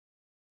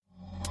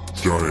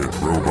giant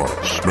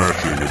robots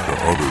smashing into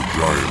other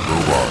giant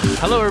robots.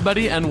 Hello,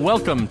 everybody, and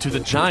welcome to the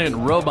Giant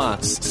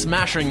Robots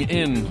Smashing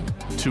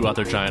Into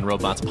Other Giant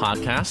Robots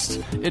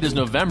podcast. It is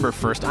November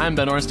 1st. I'm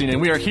Ben Ornstein,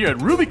 and we are here at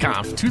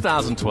RubyConf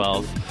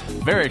 2012.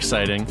 Very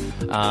exciting.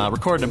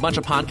 Recording a bunch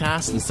of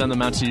podcasts and send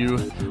them out to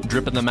you,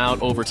 dripping them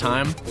out over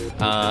time.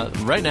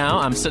 Right now,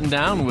 I'm sitting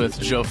down with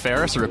Joe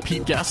Ferris, a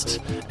repeat guest,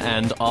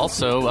 and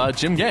also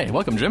Jim Gay.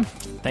 Welcome, Jim.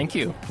 Thank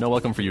you. No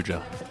welcome for you,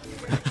 Joe.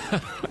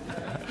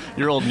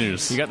 You're old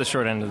news. You got the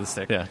short end of the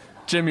stick. Yeah.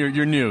 Jim,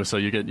 you're new, so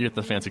you get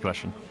the fancy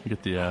question. You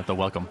get the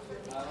welcome.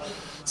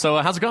 So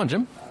how's it going,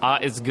 Jim?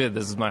 It's good.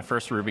 This is my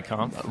first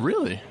RubyConf.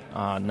 Really?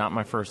 Not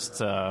my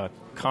first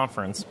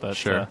conference, but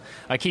sure.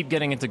 I keep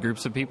getting into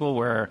groups of people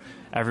where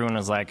everyone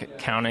is like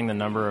counting the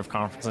number of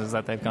conferences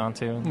that they've gone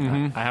to.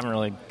 Mm-hmm. I haven't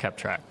really kept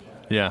track.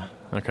 Yeah.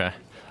 Okay.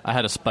 I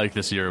had a spike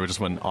this year. We just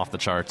went off the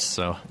charts.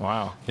 So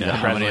wow. Yeah.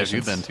 How many have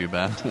you been to,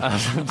 Ben?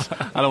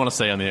 I don't want to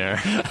say on the air.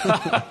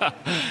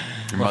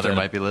 Your mother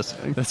might be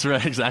listening. That's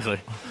right. Exactly.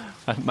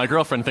 My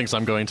girlfriend thinks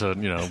I'm going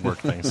to work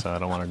things, so I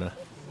don't want her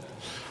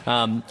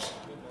to.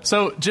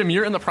 So, Jim,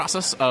 you're in the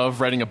process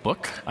of writing a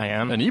book. I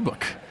am. An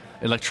ebook.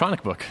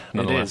 Electronic book,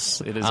 nonetheless.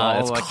 It is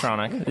all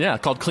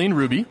electronic. Called Clean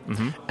Ruby,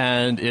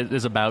 and it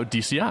is about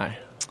DCI.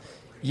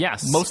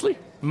 Yes. Mostly?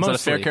 Is that a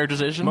fair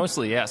characterization?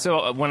 Mostly, yeah.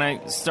 So when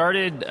I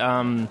started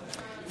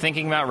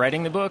thinking about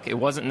writing the book, it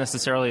wasn't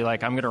necessarily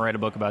like I'm going to write a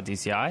book about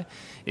DCI.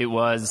 It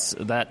was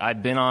that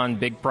I'd been on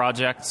big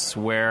projects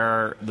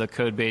where the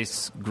code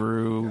base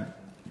grew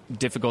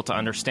difficult to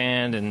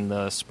understand and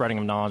the spreading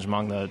of knowledge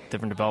among the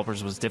different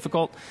developers was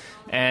difficult.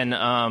 And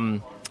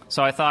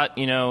so I thought,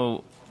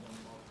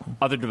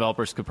 other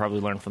developers could probably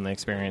learn from the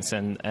experience.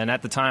 And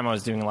at the time, I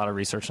was doing a lot of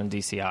research on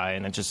DCI,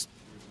 and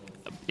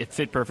it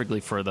fit perfectly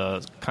for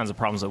the kinds of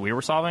problems that we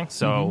were solving.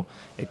 So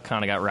it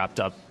kind of got wrapped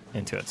up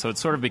into it. So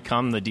it's sort of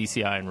become the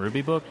DCI and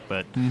Ruby book,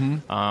 but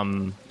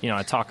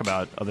I talk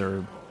about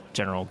other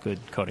general good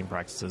coding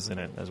practices in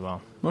it as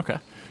well. Okay.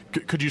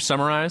 Could you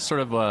summarize sort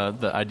of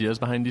the ideas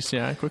behind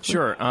DCI quickly?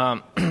 Sure.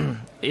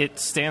 It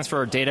stands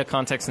for Data,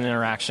 Context, and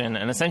Interaction,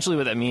 and essentially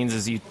what that means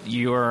is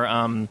your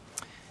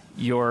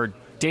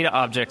data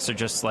objects are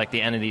just like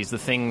the entities, the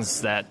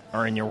things that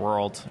are in your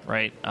world,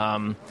 right?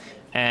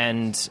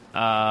 And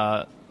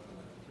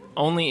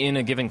only in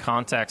a given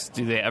context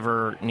do they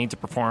ever need to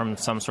perform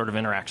some sort of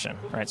interaction,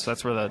 right? So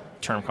that's where the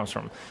term comes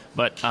from.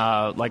 But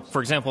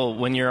for example,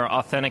 when you're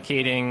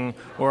authenticating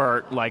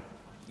or like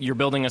you're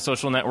building a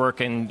social network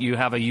and you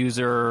have a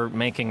user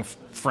making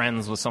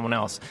friends with someone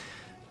else,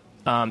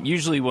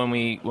 usually when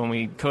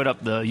we code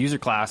up the user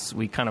class,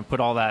 we kind of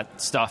put all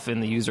that stuff in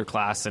the user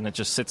class and it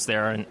just sits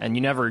there and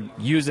you never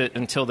use it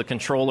until the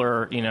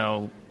controller,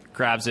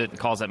 grabs it and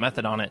calls that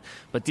method on it.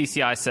 But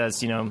DCI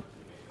says,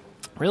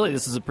 really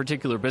this is a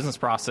particular business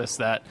process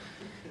that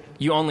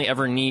you only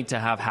ever need to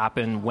have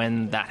happen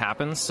when that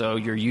happens. So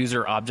your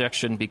user object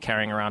shouldn't be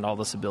carrying around all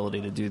this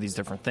ability to do these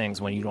different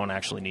things when you don't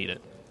actually need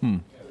it.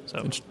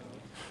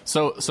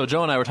 So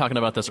Joe and I were talking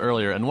about this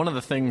earlier, and one of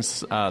the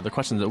things, the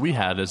questions that we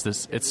had is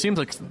this: it seems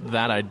like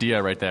that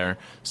idea right there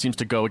seems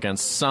to go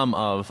against some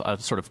of a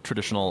sort of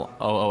traditional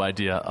OO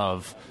idea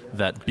of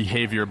that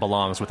behavior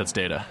belongs with its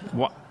data.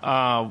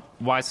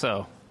 Why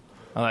so?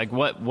 Like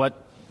what?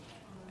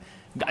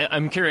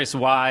 I'm curious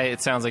why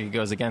it sounds like it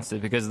goes against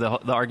it, because the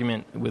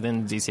argument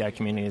within the DCI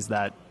community is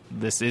that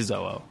this is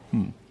OO.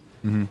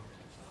 Mm-hmm.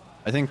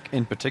 I think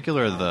in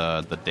particular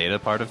the data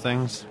part of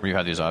things, where you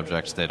have these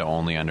objects that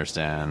only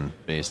understand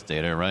base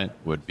data, right,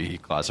 would be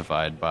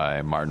classified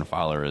by Martin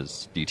Fowler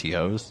as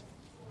DTOs,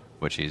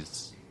 which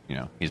he's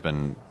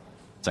been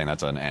saying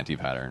that's an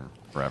anti-pattern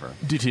forever.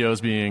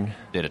 DTOs being?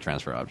 Data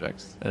transfer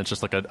objects. And it's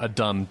just like a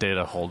dumb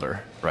data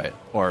holder. Right.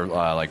 Or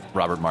like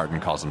Robert Martin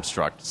calls them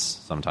structs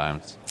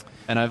sometimes.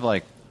 And I've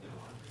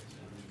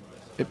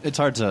it's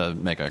hard to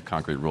make a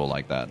concrete rule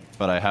like that,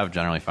 but I have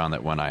generally found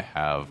that when I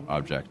have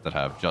objects that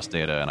have just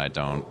data and I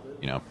don't,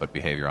 put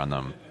behavior on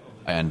them,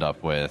 I end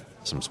up with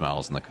some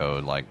smells in the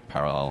code like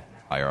parallel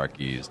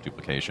hierarchies,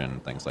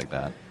 duplication, things like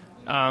that.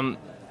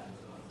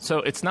 So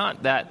it's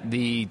not that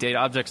the data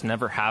objects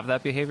never have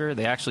that behavior.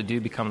 They actually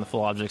do become the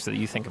full objects that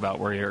you think about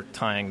where you're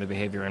tying the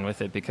behavior in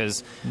with it,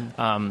 because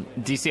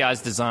DCI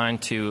is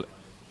designed to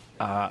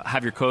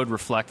have your code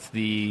reflect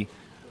the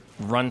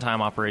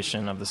runtime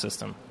operation of the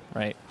system,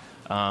 right?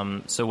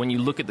 So when you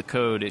look at the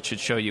code, it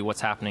should show you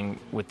what's happening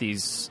with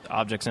these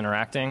objects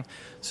interacting.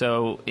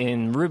 So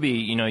in Ruby,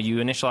 you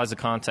initialize the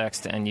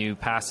context and you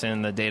pass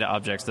in the data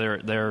objects.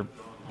 They're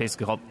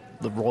basically called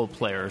the role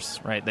players,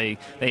 right? They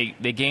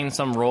gain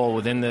some role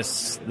within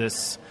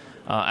this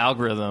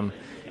algorithm,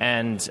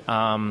 and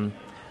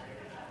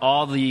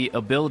all the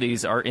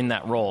abilities are in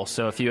that role.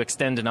 So if you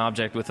extend an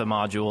object with a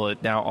module,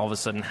 it now all of a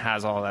sudden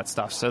has all that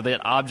stuff. So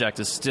that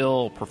object is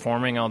still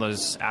performing all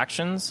those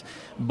actions,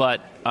 but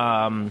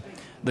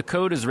the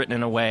code is written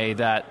in a way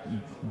that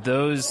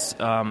those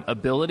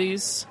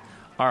abilities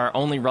are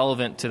only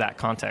relevant to that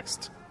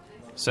context.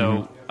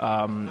 So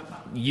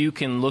you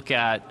can look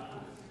at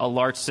a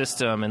large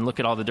system and look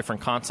at all the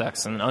different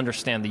contexts and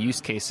understand the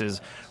use cases,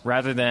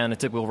 rather than a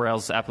typical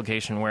Rails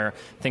application where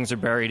things are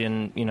buried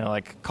in,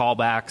 like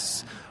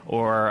callbacks,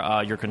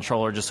 or your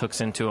controller just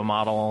hooks into a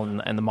model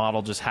and the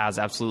model just has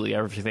absolutely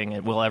everything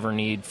it will ever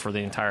need for the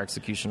entire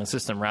execution of the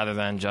system, rather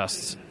than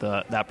just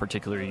that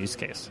particular use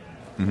case.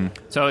 Mm-hmm.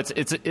 So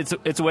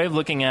it's a way of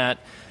looking at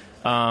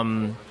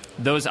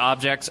those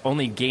objects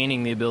only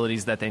gaining the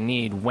abilities that they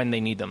need when they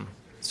need them.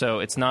 So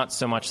it's not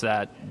so much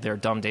that they're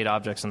dumb data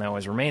objects and they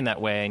always remain that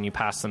way and you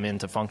pass them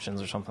into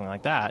functions or something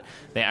like that.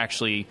 They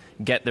actually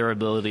get their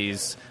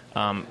abilities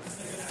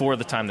for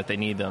the time that they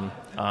need them.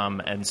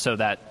 And so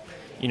that,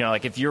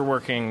 like if you're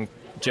working,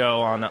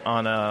 Joe,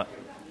 on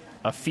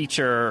a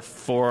feature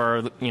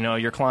for,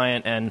 your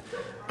client, and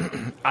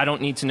I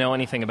don't need to know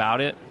anything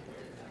about it,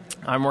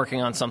 I'm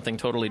working on something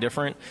totally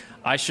different,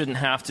 I shouldn't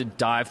have to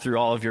dive through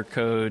all of your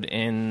code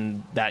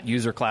in that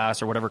user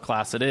class or whatever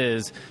class it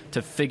is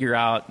to figure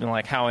out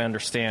how I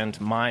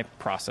understand my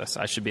process.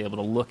 I should be able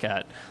to look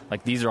at,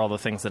 these are all the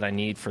things that I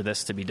need for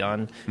this to be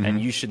done, mm-hmm. and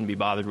you shouldn't be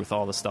bothered with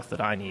all the stuff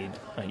that I need.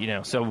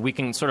 So we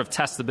can sort of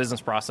test the business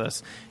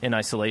process in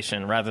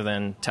isolation rather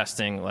than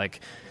testing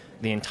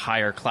the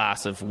entire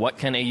class of what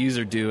can a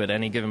user do at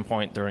any given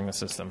point during the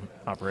system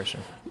operation.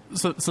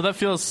 So that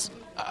feels...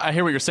 I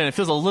hear what you're saying. It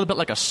feels a little bit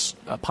like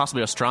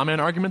possibly a straw man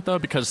argument, though,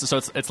 because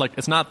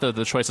it's not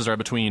the choices are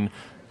between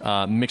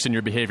mixing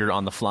your behavior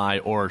on the fly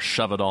or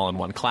shove it all in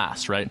one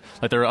class, right?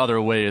 There are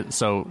other ways.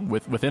 So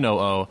within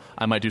OO,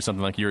 I might do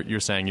something like you're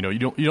saying. You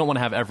don't want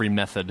to have every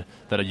method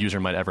that a user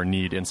might ever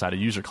need inside a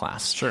user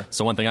class. Sure.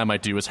 So one thing I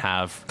might do is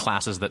have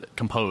classes that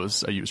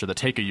compose a user, that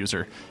take a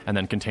user, and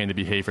then contain the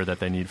behavior that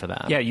they need for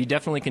that. Yeah, you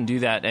definitely can do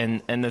that.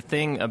 And the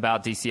thing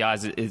about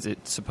DCIs is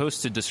it's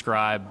supposed to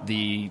describe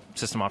the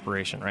system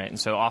operation, right? And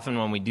so often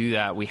when we do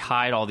that, we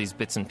hide all these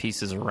bits and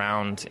pieces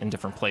around in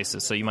different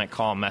places. So you might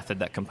call a method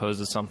that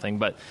composes something,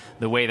 but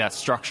the way that's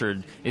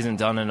structured isn't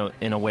done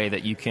in a way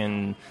that you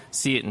can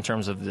see it in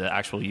terms of the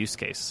actual use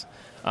case.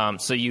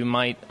 So you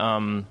might,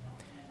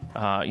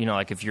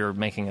 if you're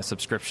making a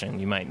subscription,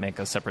 you might make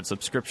a separate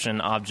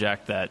subscription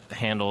object that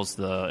handles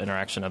the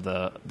interaction of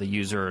the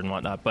user and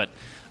whatnot. But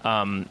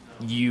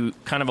you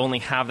kind of only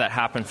have that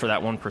happen for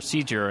that one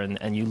procedure,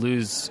 and you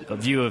lose a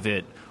view of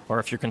it. Or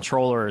if your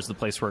controller is the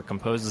place where it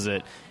composes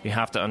it, you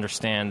have to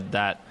understand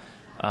that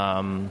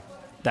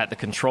that the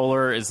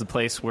controller is the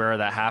place where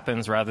that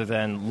happens, rather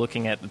than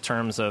looking at the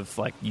terms of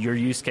your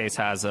use case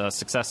has a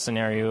success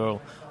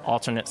scenario,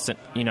 alternate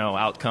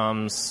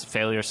outcomes,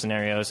 failure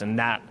scenarios, and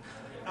that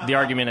the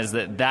argument is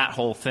that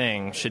whole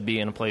thing should be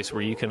in a place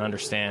where you can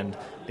understand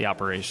the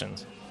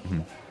operations.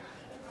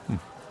 Mm-hmm.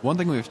 One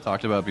thing we've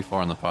talked about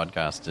before on the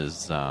podcast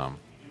is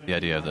the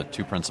idea of the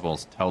two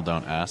principles, tell,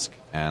 don't, ask,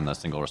 and the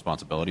single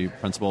responsibility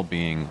principle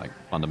being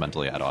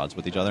fundamentally at odds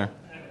with each other.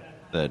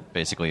 That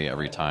basically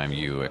every time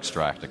you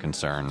extract a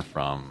concern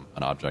from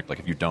an object,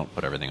 if you don't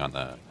put everything on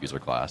the user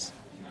class,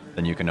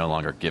 then you can no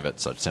longer give it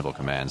such simple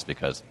commands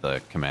because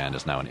the command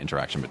is now an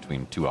interaction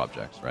between two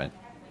objects, right?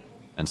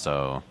 And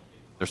so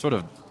they're sort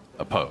of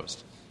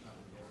opposed.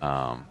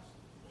 And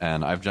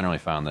I've generally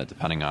found that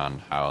depending on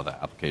how the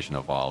application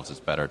evolves, it's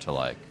better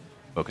to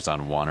focus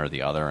on one or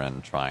the other,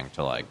 and trying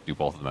to do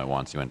both of them at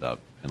once, you end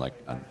up in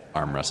an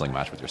arm wrestling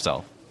match with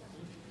yourself.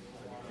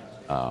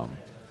 And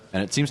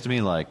it seems to me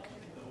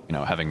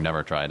having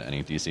never tried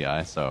any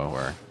DCI, so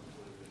we're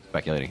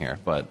speculating here,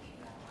 but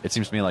it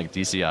seems to me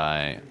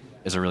DCI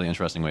is a really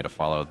interesting way to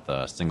follow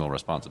the single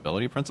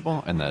responsibility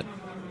principle, and that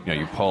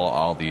you pull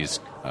all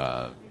these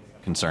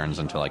concerns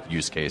into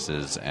use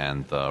cases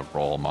and the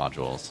role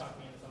modules.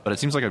 But it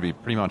seems like it'd be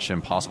pretty much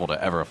impossible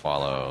to ever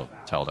follow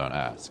tell, don't,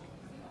 ask,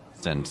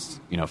 since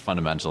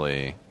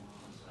fundamentally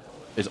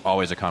it's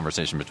always a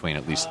conversation between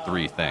at least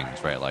three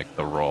things, right?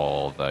 The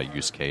role, the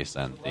use case,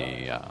 and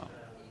the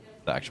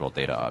actual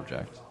data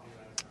object.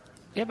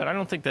 Yeah, but I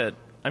don't think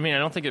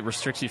it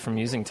restricts you from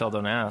using tell,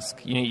 don't, ask.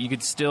 You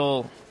could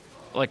still,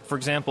 for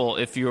example,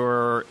 if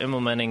you're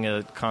implementing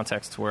a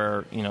context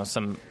where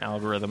some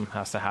algorithm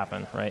has to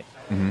happen, right?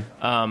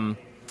 Mm-hmm.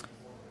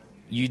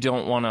 You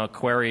don't want to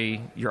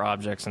query your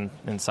objects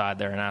inside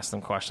there and ask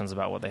them questions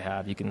about what they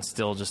have. You can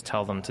still just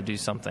tell them to do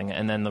something,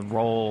 and then the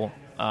role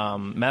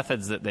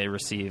methods that they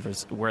receive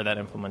is where that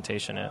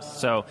implementation is.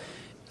 So,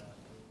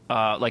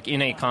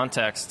 in a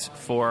context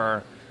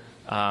for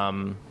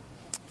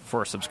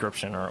a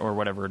subscription or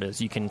whatever it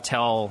is, you can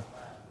tell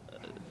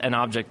an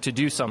object to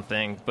do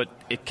something, but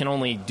it can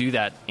only do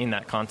that in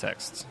that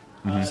context.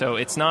 Mm-hmm. So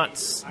it's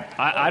not.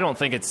 I don't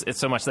think it's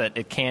so much that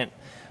it can't.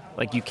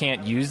 You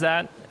can't use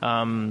that.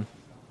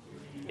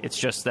 It's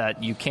just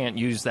that you can't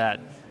use that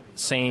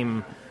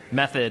same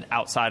method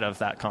outside of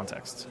that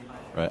context.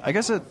 Right. I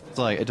guess it's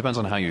it depends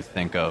on how you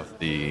think of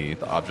the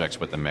objects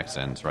with the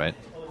mix-ins, right?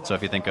 So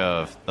if you think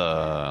of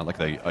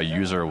a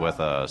user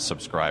with a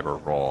subscriber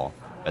role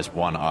as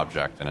one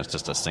object and it's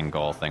just a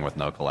single thing with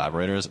no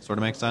collaborators, it sort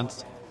of makes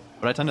sense.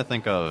 But I tend to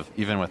think of,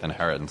 even with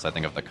inheritance, I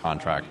think of the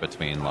contract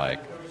between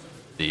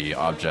the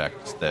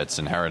object that's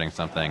inheriting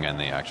something and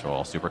the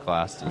actual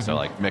superclass. And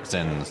so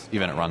mix-ins,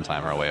 even at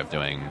runtime, are a way of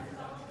doing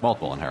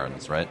multiple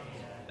inheritance, right?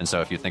 And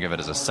so if you think of it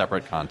as a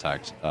separate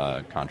contract,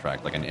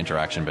 like an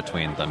interaction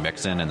between the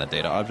mixin and the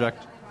data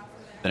object,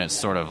 then it's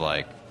sort of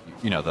like,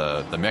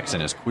 the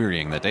mixin is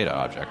querying the data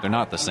object. They're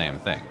not the same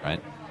thing,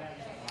 right?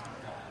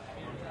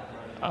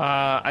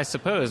 I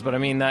suppose, but I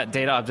mean that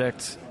data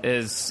object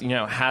is,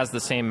 has the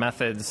same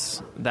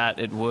methods that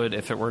it would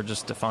if it were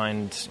just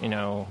defined, in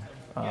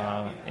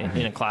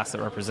a class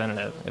that represented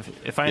it.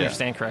 If I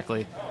understand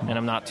correctly, and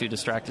I'm not too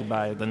distracted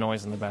by the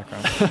noise in the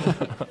background.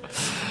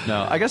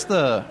 No, I guess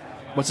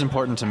what's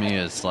important to me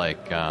is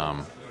like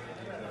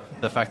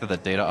the fact that the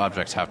data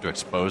objects have to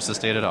expose this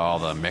data to all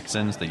the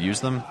mixins that use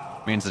them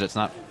means that it's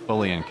not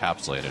fully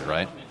encapsulated,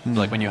 right? So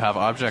like when you have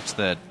objects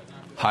that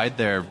hide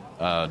their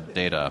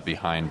data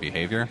behind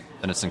behavior,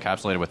 then it's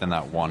encapsulated within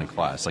that one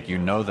class. Like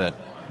that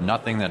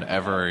nothing that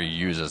ever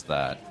uses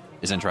that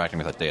is interacting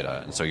with that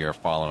data, and so you're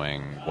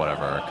following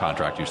whatever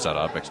contract you set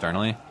up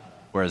externally.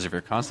 Whereas if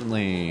you're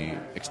constantly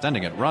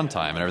extending at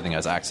runtime and everything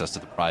has access to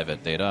the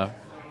private data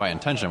by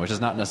intention, which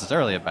is not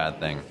necessarily a bad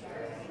thing,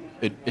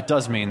 it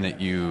does mean that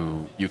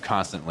you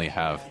constantly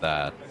have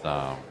that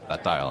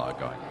dialogue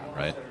going on,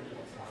 right?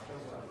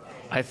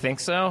 I think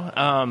so.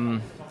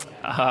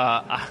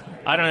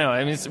 I don't know.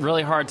 I mean, it's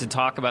really hard to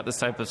talk about this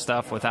type of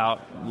stuff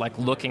without like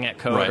looking at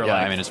code. Right. Or, yeah.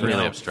 like, I mean, it's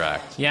really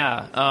abstract.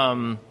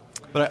 Yeah.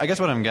 But I guess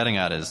what I'm getting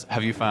at is,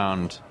 have you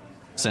found,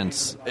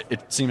 since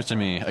it seems to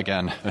me,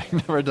 again, I've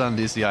never done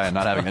DCI and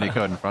not having any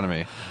code in front of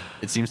me,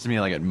 it seems to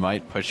me like it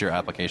might push your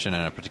application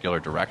in a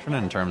particular direction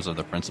in terms of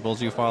the principles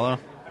you follow.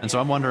 And so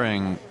I'm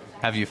wondering,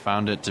 have you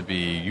found it to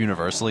be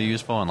universally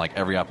useful in like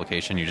every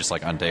application? You just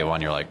like on day one,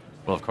 you're like,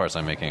 well, of course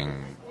I'm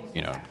making,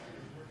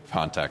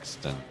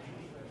 context and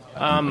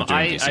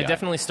I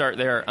definitely start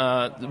there.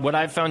 What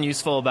I've found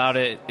useful about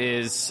it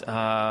is,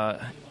 for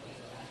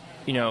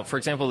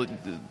example,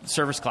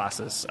 service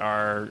classes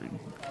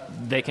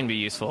they can be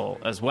useful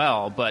as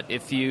well. But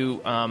if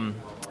you,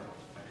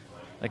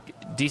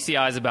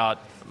 DCI is about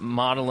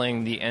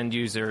modeling the end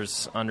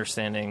user's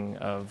understanding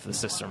of the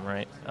system,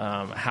 right?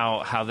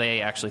 How they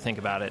actually think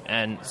about it.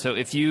 And so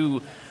if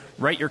you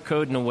write your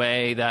code in a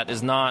way that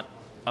is not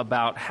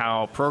about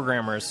how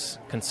programmers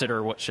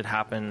consider what should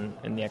happen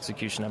in the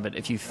execution of it.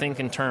 If you think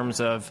in terms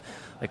of,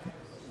 like,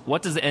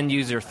 what does the end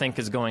user think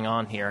is going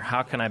on here?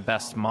 How can I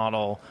best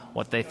model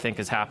what they think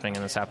is happening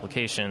in this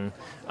application?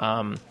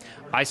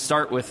 I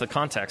start with the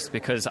context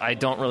because I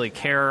don't really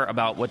care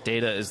about what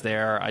data is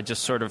there. I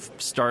just sort of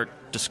start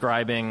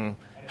describing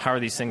how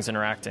are these things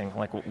interacting,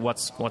 like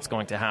what's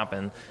going to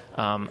happen.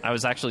 I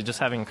was actually just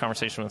having a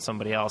conversation with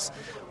somebody else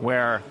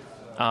where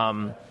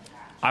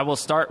I will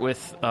start with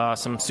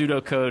some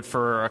pseudocode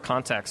for a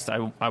context.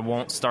 I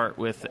won't start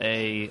with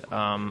a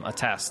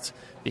test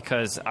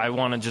because I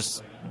want to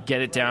just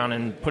get it down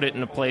and put it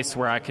in a place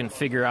where I can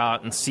figure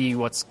out and see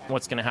what's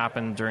going to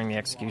happen during the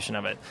execution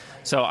of it.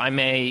 So I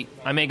may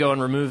go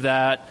and remove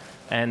that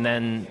and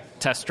then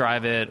test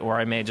drive it, or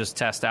I may just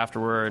test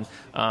afterward.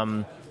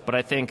 But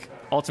I think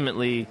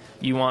ultimately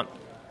you want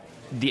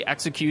the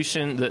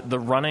execution, the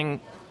running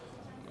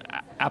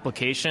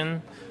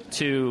application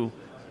to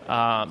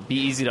be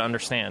easy to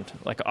understand.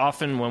 Like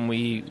often when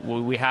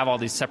we have all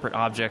these separate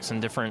objects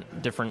and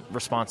different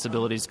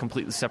responsibilities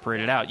completely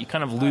separated out, you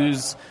kind of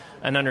lose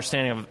an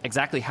understanding of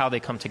exactly how they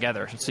come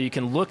together. So you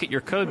can look at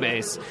your code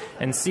base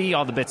and see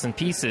all the bits and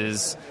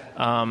pieces,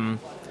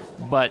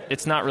 but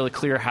it's not really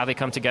clear how they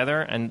come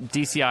together. And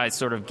DCI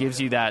sort of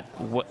gives you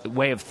that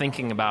way of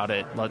thinking about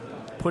it. Like,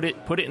 put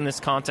it in this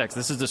context.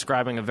 This is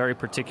describing a very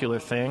particular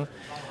thing,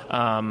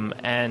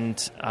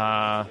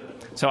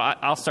 So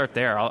I'll start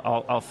there.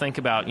 I'll think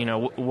about,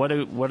 what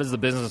does the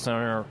business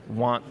owner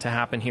want to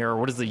happen here, or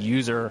what does the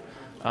user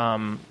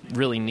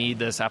really need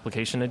this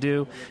application to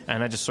do?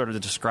 And I just sort of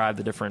describe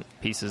the different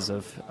pieces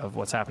of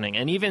what's happening.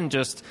 And even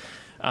just,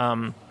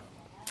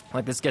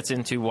 this gets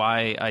into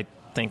why I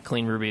think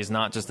Clean Ruby is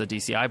not just a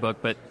DCI book,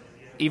 but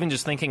even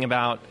just thinking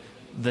about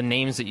the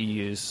names that you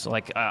use.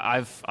 Like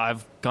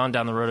I've gone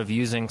down the road of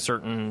using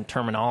certain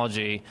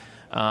terminology,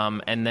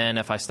 and then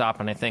if I stop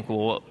and I think,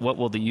 well,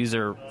 what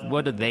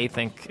do they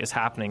think is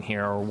happening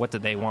here, or what do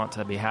they want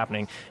to be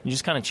happening? You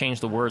just kind of change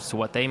the words to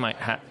what they might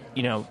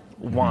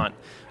want.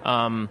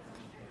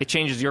 It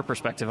changes your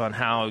perspective on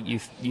how you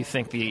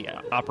think the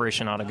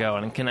operation ought to go,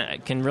 and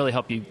it can really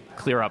help you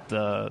clear up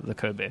the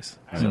code base.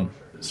 So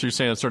you're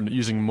saying it's sort of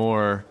using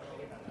more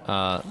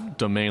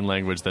domain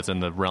language that's in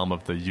the realm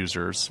of the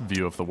user's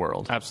view of the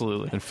world.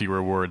 Absolutely. And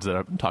fewer words that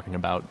are talking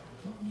about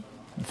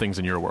things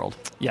in your world.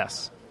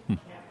 Yes.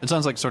 It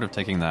sounds like sort of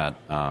taking that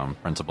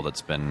principle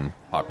that's been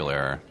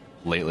popular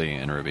lately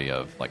in Ruby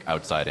of like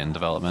outside-in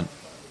development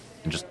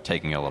and just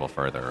taking it a little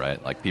further,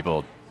 right? Like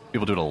people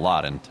do it a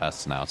lot in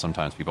tests now.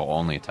 Sometimes people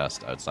only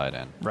test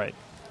outside-in. Right.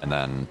 And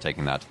then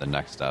taking that to the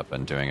next step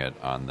and doing it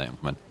on the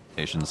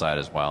implementation side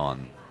as well.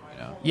 And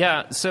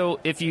Yeah, so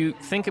if you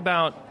think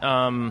about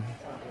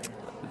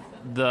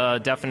the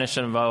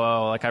definition of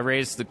OO, like I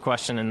raised the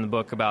question in the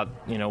book about,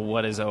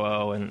 what is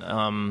OO,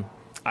 and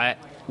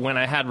when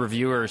I had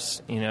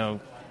reviewers,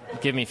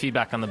 give me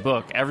feedback on the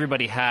book,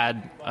 everybody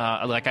had,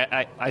 like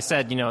I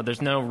said,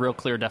 there's no real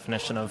clear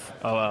definition of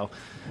OO.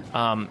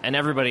 And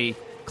everybody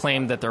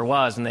claimed that there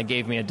was, and they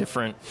gave me a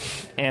different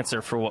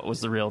answer for what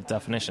was the real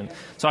definition.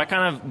 So I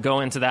kind of go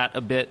into that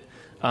a bit.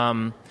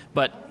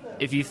 But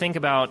if you think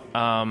about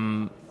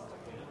Alan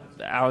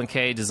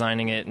Kay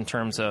designing it in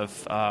terms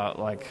of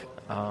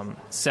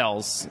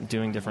cells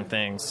doing different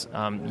things,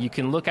 you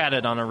can look at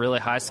it on a really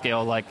high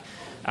scale, like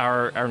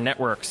our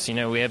networks.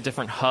 We have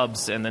different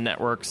hubs, and the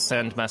networks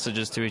send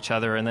messages to each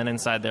other, and then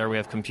inside there we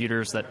have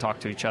computers that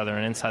talk to each other,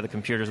 and inside the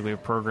computers we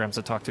have programs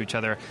that talk to each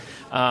other.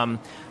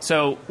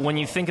 So when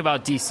you think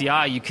about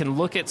DCI, you can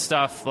look at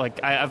stuff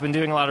like I've been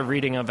doing a lot of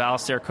reading of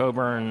Alistair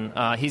Coburn.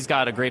 He's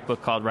got a great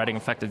book called Writing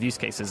Effective Use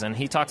Cases, and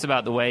he talks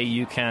about the way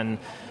you can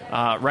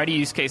write a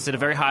use case at a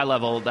very high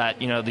level that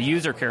the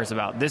user cares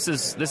about. This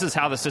is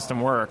how the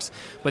system works.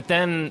 But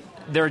then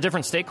there are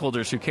different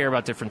stakeholders who care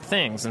about different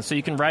things, and so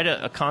you can write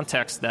a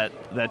context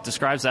that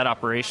describes that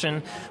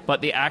operation,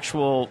 but the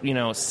actual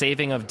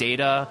saving of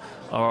data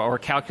or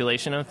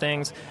calculation of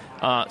things,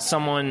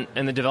 someone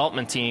in the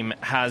development team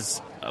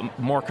has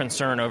more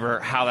concern over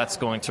how that's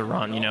going to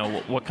run.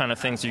 What kind of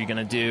things are you going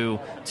to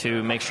do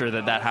to make sure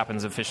that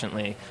happens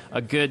efficiently?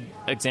 A good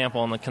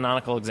example, and the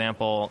canonical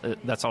example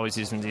that's always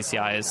used in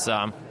DCI, is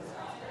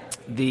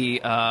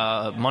the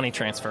money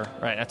transfer.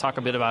 Right, I talk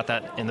a bit about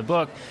that in the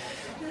book.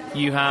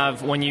 You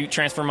have, when you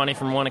transfer money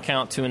from one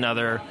account to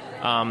another,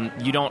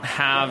 you don't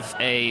have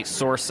a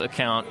source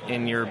account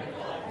in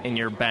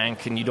your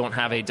bank, and you don't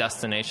have a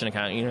destination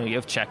account. You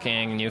have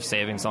checking and you have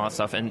savings, all that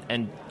stuff.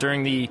 And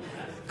during the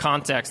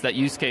context, that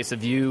use case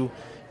of you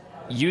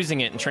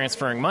using it and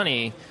transferring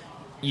money,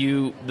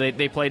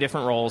 they play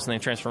different roles and they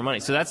transfer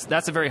money. So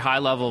that's a very high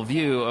level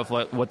view of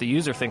what the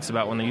user thinks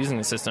about when they're using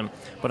the system.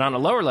 But on a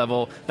lower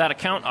level, that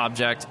account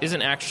object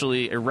isn't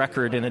actually a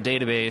record in a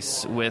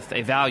database with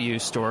a value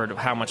stored of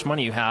how much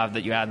money you have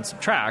that you add and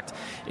subtract.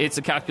 It's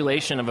a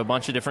calculation of a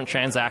bunch of different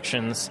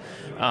transactions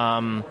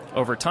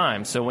over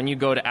time. So when you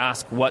go to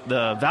ask what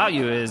the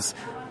value is,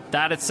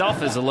 that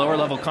itself is a lower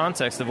level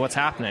context of what's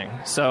happening.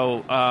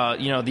 So,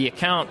 the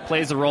account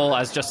plays a role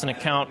as just an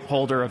account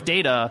holder of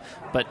data,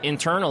 but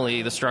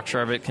internally the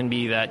structure of it can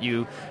be that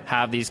you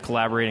have these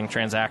collaborating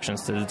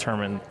transactions to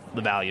determine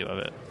the value of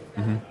it.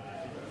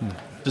 Mm-hmm.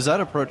 Does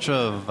that approach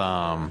of,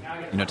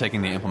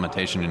 taking the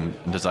implementation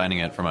and designing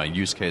it from a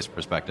use case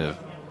perspective,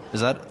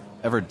 is that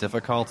ever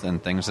difficult in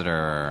things that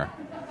are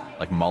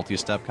like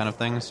multi-step kind of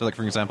things? So, like,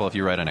 for example, if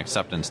you write an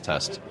acceptance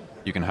test,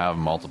 you can have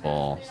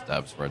multiple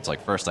steps where it's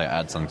like, first I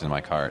add something to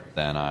my cart,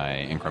 then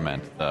I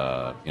increment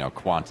the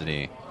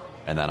quantity,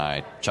 and then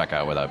I check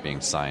out without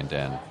being signed in.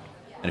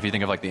 And if you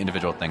think of like the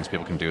individual things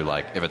people can do,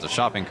 like if it's a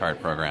shopping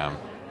cart program,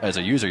 as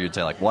a user you'd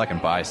say like, well, I can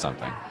buy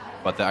something.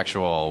 But the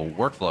actual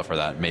workflow for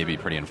that may be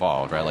pretty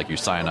involved, right? Like you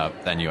sign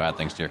up, then you add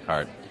things to your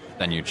cart,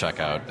 then you check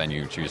out, then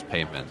you choose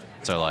payment.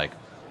 So like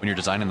when you're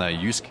designing the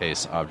use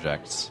case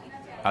objects,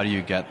 how do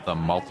you get the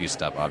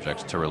multi-step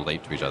objects to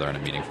relate to each other in a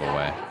meaningful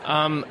way?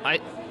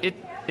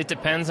 It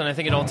depends, and I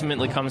think it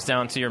ultimately comes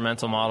down to your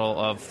mental model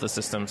of the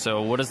system.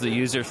 So what does the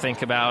user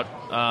think about?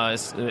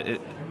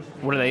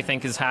 What do they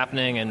think is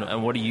happening,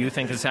 and what do you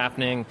think is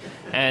happening?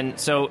 And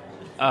so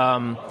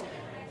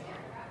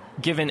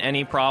given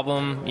any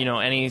problem,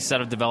 any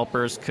set of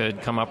developers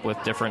could come up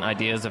with different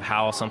ideas of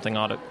how something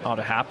ought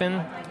to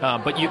happen.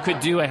 But you could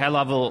do a high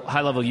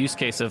level use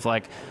case of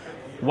like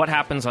what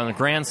happens on a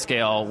grand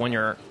scale when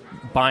you're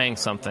buying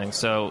something.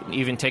 So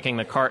even taking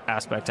the cart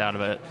aspect out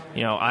of it,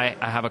 I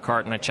have a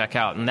cart and I check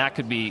out, and that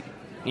could be,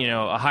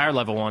 a higher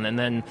level one. And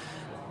then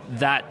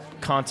that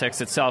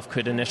context itself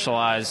could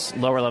initialize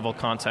lower level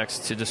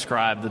context to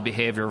describe the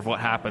behavior of what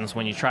happens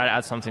when you try to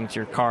add something to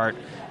your cart.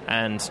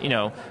 And,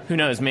 who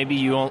knows, maybe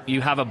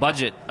you have a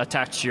budget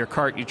attached to your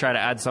cart, you try to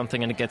add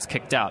something and it gets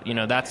kicked out.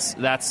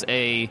 That's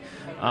a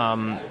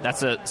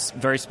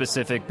very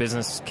specific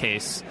business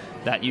case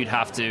that you'd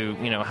have to,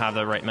 have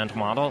the right mental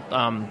model.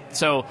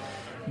 So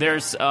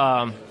there's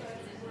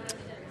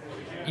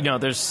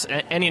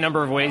any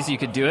number of ways you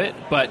could do it,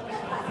 but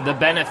the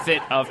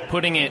benefit of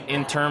putting it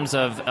in terms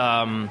of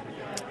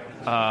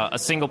a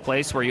single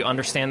place where you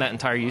understand that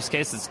entire use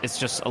case, it's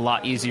just a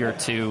lot easier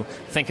to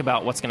think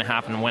about what's going to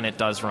happen when it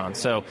does run.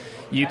 So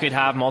you could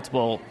have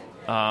multiple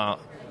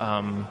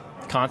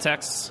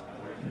contexts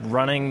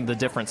running the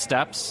different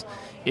steps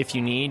if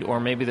you need, or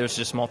maybe there's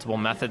just multiple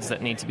methods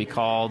that need to be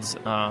called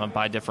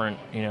by different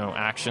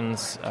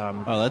actions.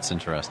 Oh, that's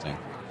interesting.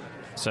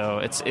 So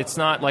it's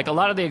not like a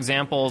lot of the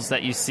examples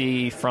that you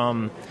see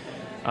from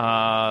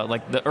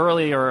like the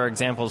earlier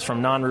examples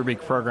from non-Ruby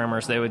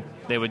programmers, they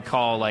would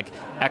call like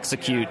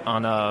execute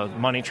on a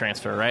money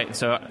transfer, right? And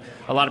so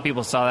a lot of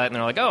people saw that and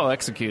they're like, oh,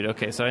 execute,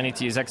 okay, so I need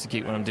to use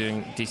execute when I'm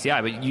doing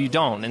DCI, but you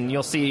don't. And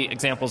you'll see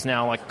examples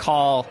now like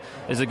call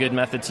is a good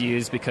method to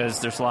use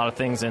because there's a lot of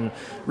things in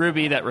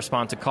Ruby that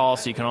respond to call,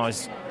 so you can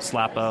always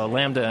slap a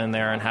Lambda in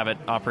there and have it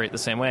operate the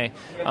same way.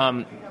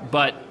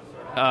 But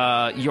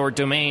your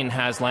domain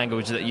has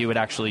language that you would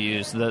actually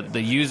use.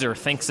 The user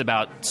thinks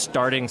about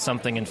starting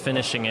something and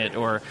finishing it,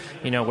 or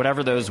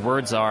whatever those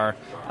words are.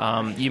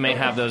 You may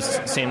have those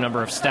same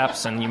number of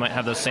steps, and you might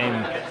have those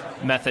same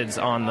methods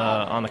on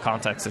the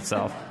context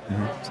itself.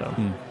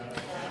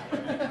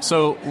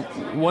 So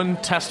one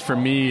test for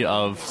me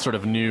of sort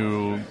of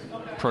new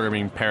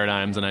programming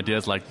paradigms and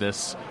ideas like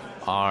this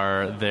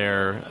are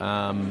their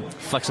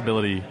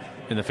flexibility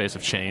in the face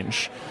of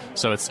change.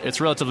 So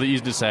it's relatively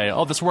easy to say,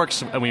 oh, this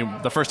works.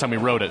 The first time we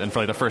wrote it, and for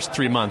like the first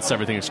 3 months,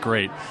 everything is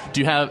great.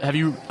 Do you have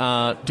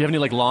any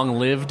like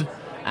long-lived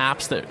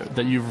apps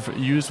that you've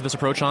used this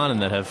approach on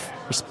and that have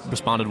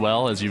responded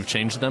well as you've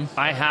changed them?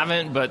 I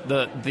haven't, but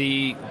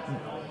the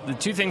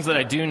two things that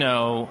I do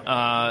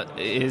know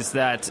is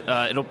that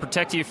it'll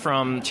protect you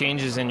from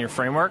changes in your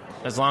framework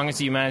as long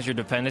as you manage your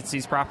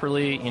dependencies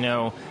properly.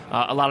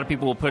 A lot of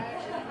people will put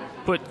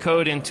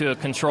code into a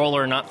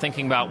controller not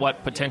thinking about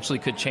what potentially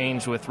could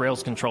change with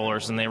Rails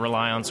controllers, and they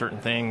rely on certain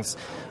things.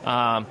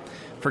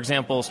 For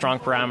example, strong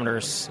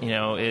parameters,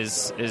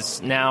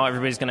 is now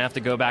everybody's going to have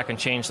to go back and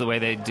change the way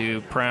they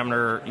do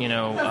parameter,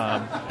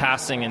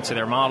 passing into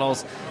their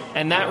models.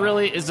 And that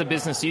really is a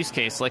business use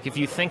case. Like if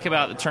you think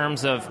about the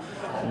terms of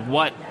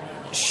what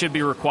should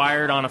be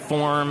required on a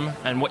form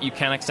and what you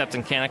can accept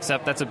and can't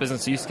accept, that's a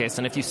business use case.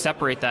 And if you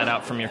separate that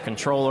out from your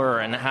controller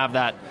and have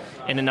that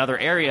in another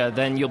area,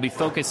 then you'll be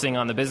focusing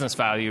on the business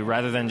value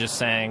rather than just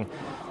saying,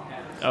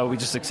 oh, we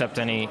just accept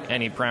any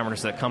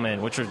parameters that come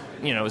in, which are,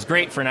 is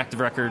great for an active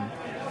record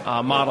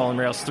model in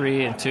Rails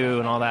 3 and 2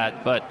 and all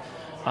that. But,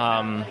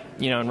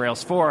 in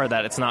Rails 4,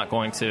 that it's not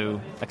going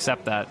to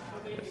accept that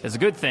is a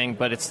good thing,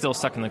 but it's still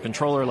stuck in the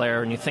controller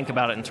layer, and you think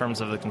about it in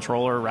terms of the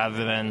controller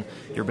rather than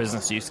your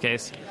business use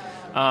case.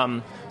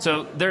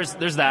 So there's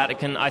that.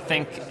 I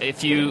think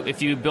if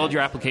you build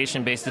your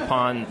application based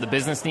upon the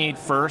business need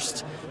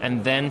first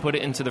and then put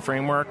it into the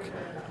framework,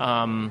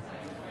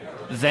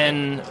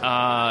 then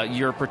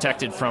you're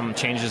protected from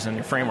changes in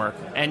your framework,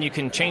 and you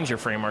can change your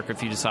framework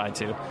if you decide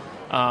to.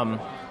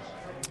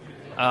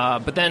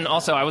 But then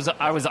also, I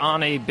was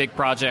on a big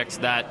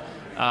project that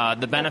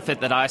the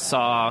benefit that I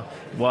saw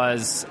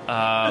was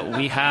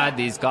we had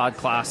these God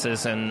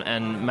classes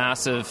and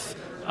massive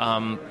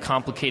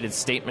complicated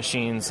state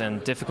machines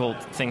and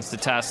difficult things to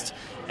test.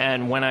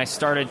 And when I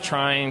started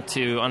trying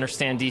to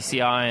understand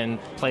DCI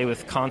and play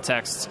with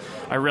context,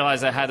 I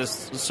realized I had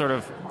this sort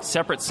of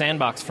separate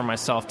sandbox for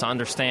myself to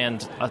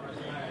understand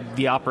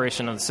the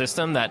operation of the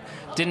system that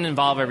didn't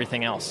involve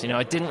everything else.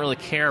 I didn't really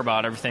care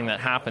about everything that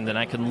happened, and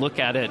I could look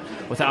at it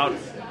without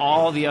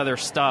all the other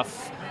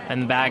stuff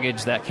and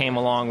baggage that came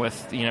along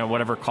with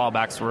whatever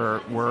callbacks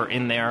were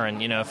in there,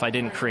 and if I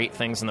didn't create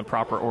things in the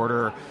proper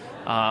order,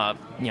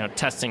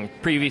 testing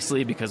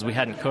previously because we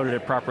hadn't coded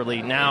it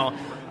properly. Now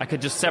I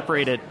could just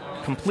separate it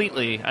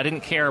completely. I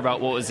didn't care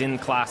about what was in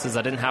classes.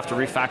 I didn't have to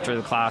refactor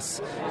the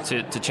class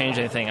to change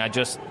anything. I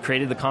just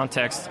created the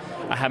context.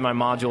 I had my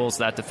modules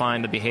that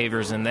defined the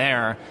behaviors in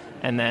there,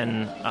 and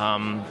then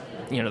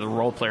the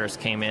role players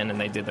came in and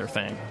they did their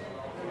thing.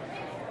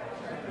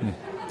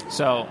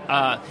 So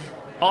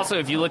also,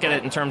 if you look at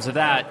it in terms of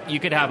that, you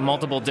could have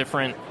multiple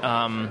different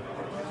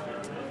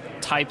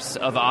types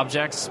of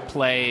objects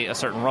play a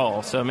certain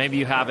role. So maybe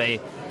you have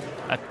a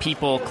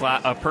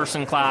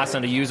person class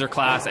and a user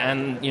class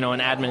and an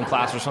admin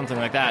class or something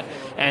like that,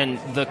 and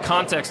the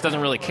context doesn't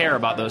really care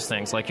about those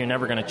things. Like, you're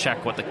never going to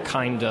check what the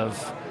kind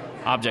of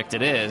object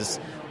it is.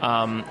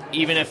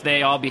 Even if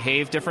they all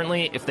behave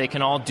differently, if they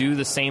can all do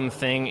the same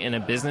thing in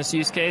a business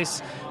use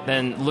case,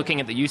 then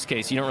looking at the use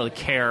case, you don't really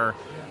care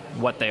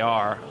what they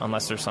are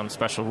unless there's some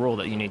special rule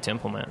that you need to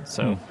implement.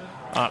 So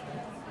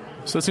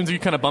So it seems like you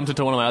kind of bumped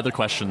into one of my other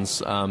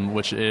questions,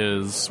 which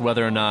is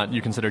whether or not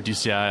you consider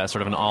DCI as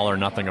sort of an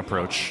all-or-nothing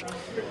approach.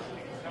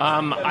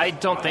 I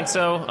don't think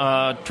so.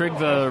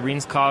 Trygve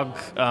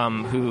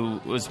Reinskog,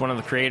 who was one of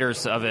the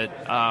creators of it,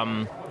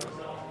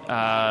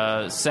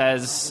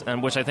 says,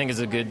 and which I think is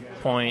a good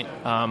point,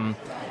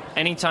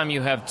 anytime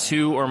you have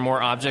two or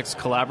more objects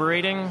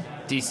collaborating,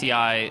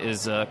 DCI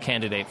is a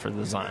candidate for the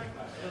design.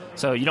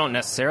 So you don't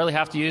necessarily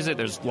have to use it.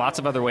 There's lots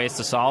of other ways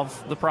to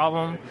solve the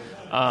problem.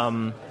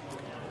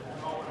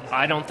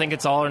 I don't think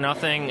it's all or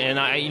nothing, and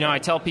I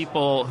tell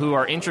people who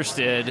are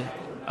interested,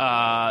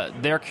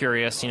 they're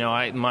curious.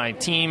 My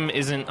team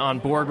isn't on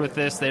board with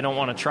this; they don't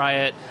want to try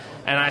it,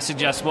 and I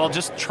suggest, well,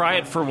 just try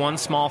it for one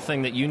small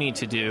thing that you need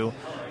to do.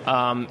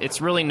 It's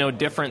really no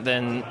different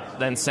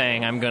than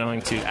saying I'm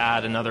going to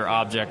add another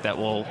object that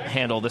will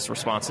handle this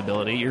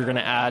responsibility. You're going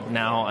to add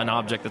now an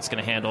object that's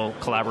going to handle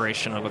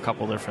collaboration of a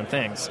couple different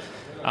things.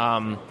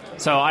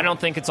 So I don't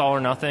think it's all or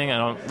nothing. I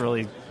don't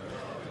really.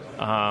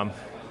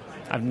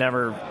 I've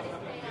never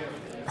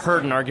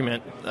heard an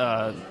argument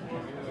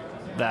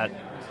that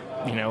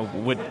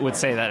would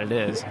say that it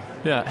is.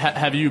 Yeah.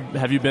 Have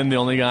you been the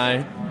only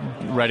guy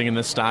writing in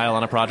this style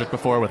on a project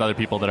before with other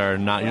people that are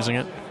not using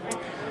it?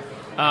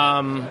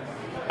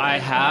 I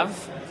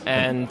have,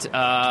 and did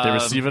they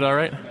receive it all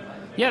right?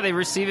 Yeah, they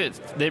received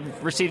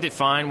it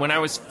fine. When I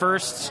was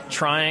first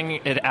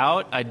trying it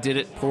out, I did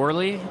it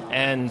poorly,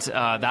 and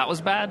that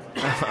was bad.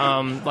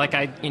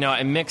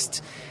 I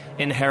mixed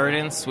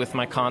inheritance with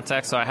my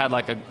context, so I had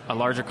like a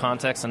larger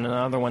context and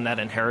another one that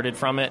inherited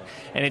from it,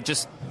 and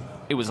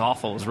it was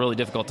awful. It was really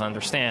difficult to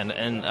understand,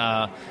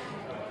 and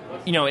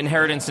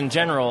inheritance in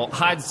general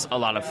hides a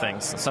lot of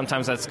things.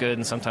 Sometimes that's good,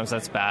 and sometimes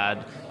that's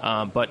bad.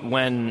 But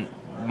when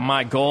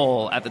my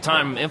goal at the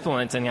time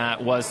implementing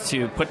that was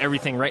to put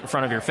everything right in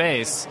front of your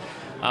face,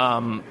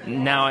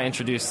 now I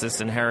introduced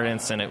this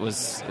inheritance, and it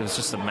was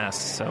just a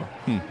mess.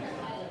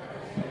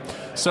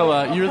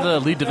 So you're the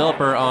lead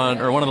developer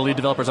or one of the lead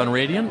developers on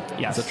Radiant?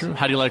 Yes. Is that true?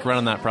 How do you like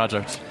running that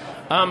project?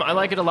 I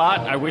like it a lot.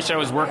 I wish I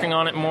was working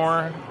on it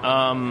more.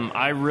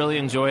 I really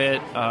enjoy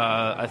it.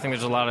 I think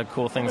there's a lot of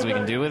cool things we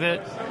can do with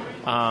it.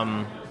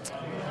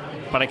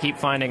 But I keep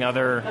finding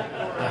other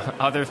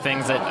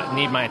things that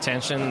need my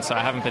attention, so I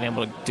haven't been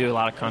able to do a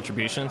lot of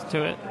contributions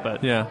to it.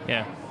 But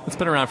yeah. It's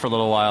been around for a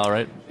little while,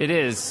 right? It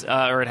is,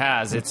 or it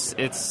has.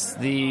 It's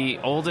the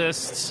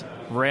oldest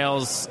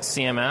Rails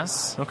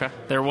CMS. Okay.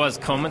 There was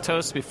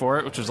Comatose before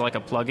it, which was like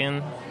a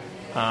plugin,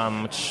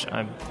 which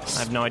I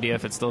have no idea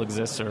if it still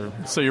exists or.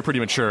 So you're pretty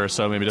mature,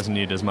 so maybe it doesn't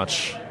need as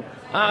much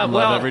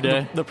love every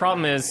day. The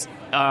problem is,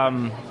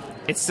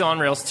 it's still on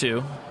Rails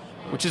 2,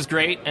 which is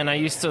great, and I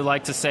used to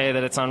like to say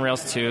that it's on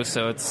Rails 2,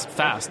 so it's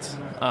fast.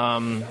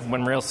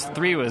 When Rails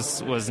 3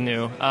 was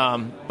new,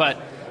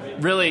 but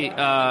really,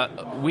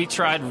 we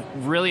tried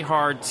really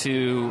hard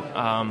to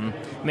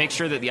make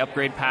sure that the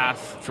upgrade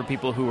path for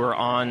people who were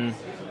on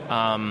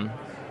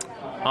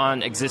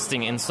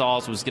existing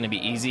installs was going to be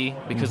easy,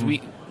 because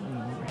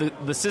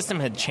the system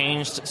had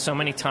changed so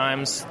many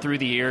times through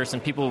the years,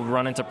 and people would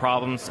run into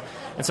problems.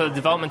 And so the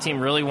development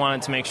team really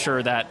wanted to make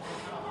sure that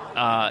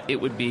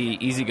it would be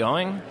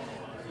easygoing.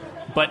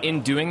 But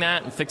in doing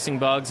that and fixing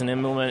bugs and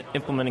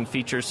implementing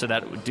features so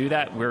that it would do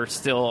that, we're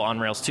still on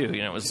Rails 2.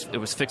 It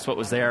was fix what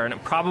was there, and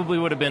it probably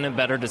would have been a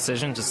better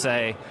decision to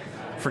say,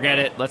 forget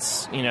it,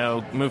 let's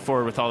move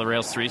forward with all the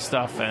Rails 3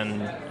 stuff, and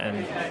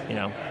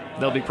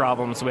there'll be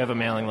problems. We have a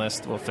mailing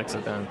list. We'll fix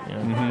it then.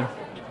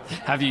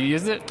 Have you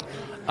used it?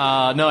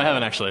 No, I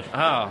haven't actually.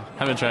 Oh,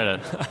 Haven't tried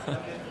it.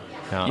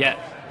 No. yet.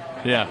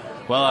 Yeah.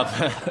 Well,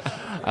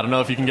 I don't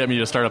know if you can get me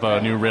to start up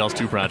a new Rails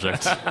 2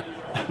 project.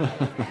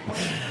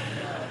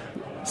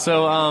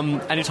 So,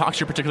 any talks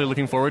you're particularly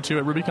looking forward to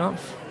at RubyConf?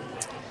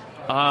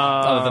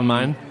 Other than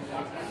mine?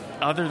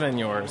 Other than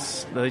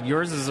yours.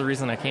 Yours is the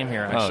reason I came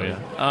here, actually.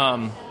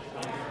 Oh,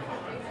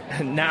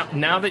 yeah.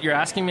 Now that you're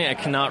asking me, I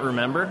cannot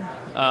remember.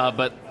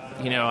 But,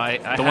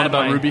 I the one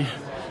about Ruby?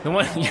 The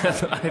one,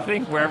 yes, I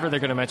think wherever they're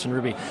going to mention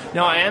Ruby.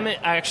 No, I am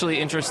actually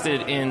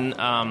interested in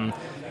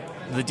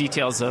the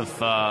details of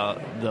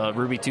the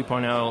Ruby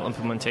 2.0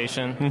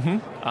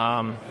 implementation.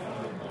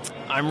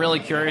 I'm really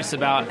curious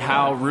about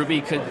how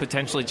Ruby could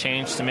potentially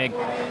change to make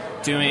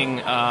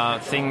doing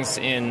things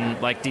in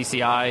like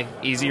DCI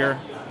easier,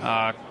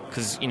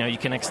 because you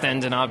can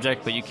extend an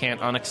object, but you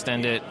can't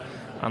unextend it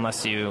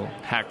unless you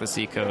hack the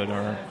C code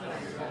or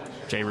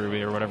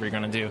JRuby or whatever you're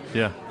going to do.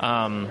 Yeah.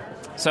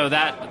 So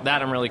that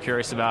I'm really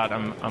curious about.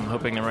 I'm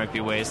hoping there might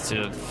be ways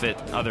to fit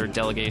other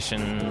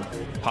delegation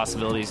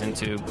possibilities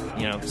into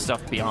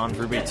stuff beyond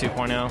Ruby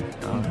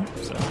 2.0.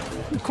 So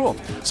Cool.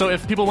 So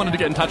if people wanted to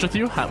get in touch with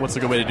you, what's a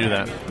good way to do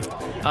that?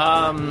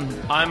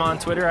 I'm on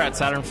Twitter at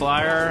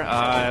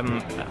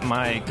SaturnFlyer.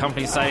 My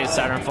company site is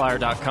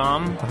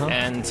SaturnFlyer.com,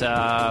 and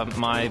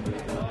my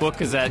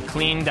book is at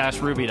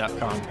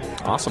clean-ruby.com.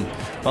 Awesome.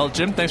 Well,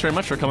 Jim, thanks very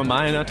much for coming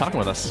by and talking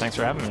with us. Thanks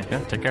for having me.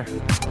 Yeah, take care.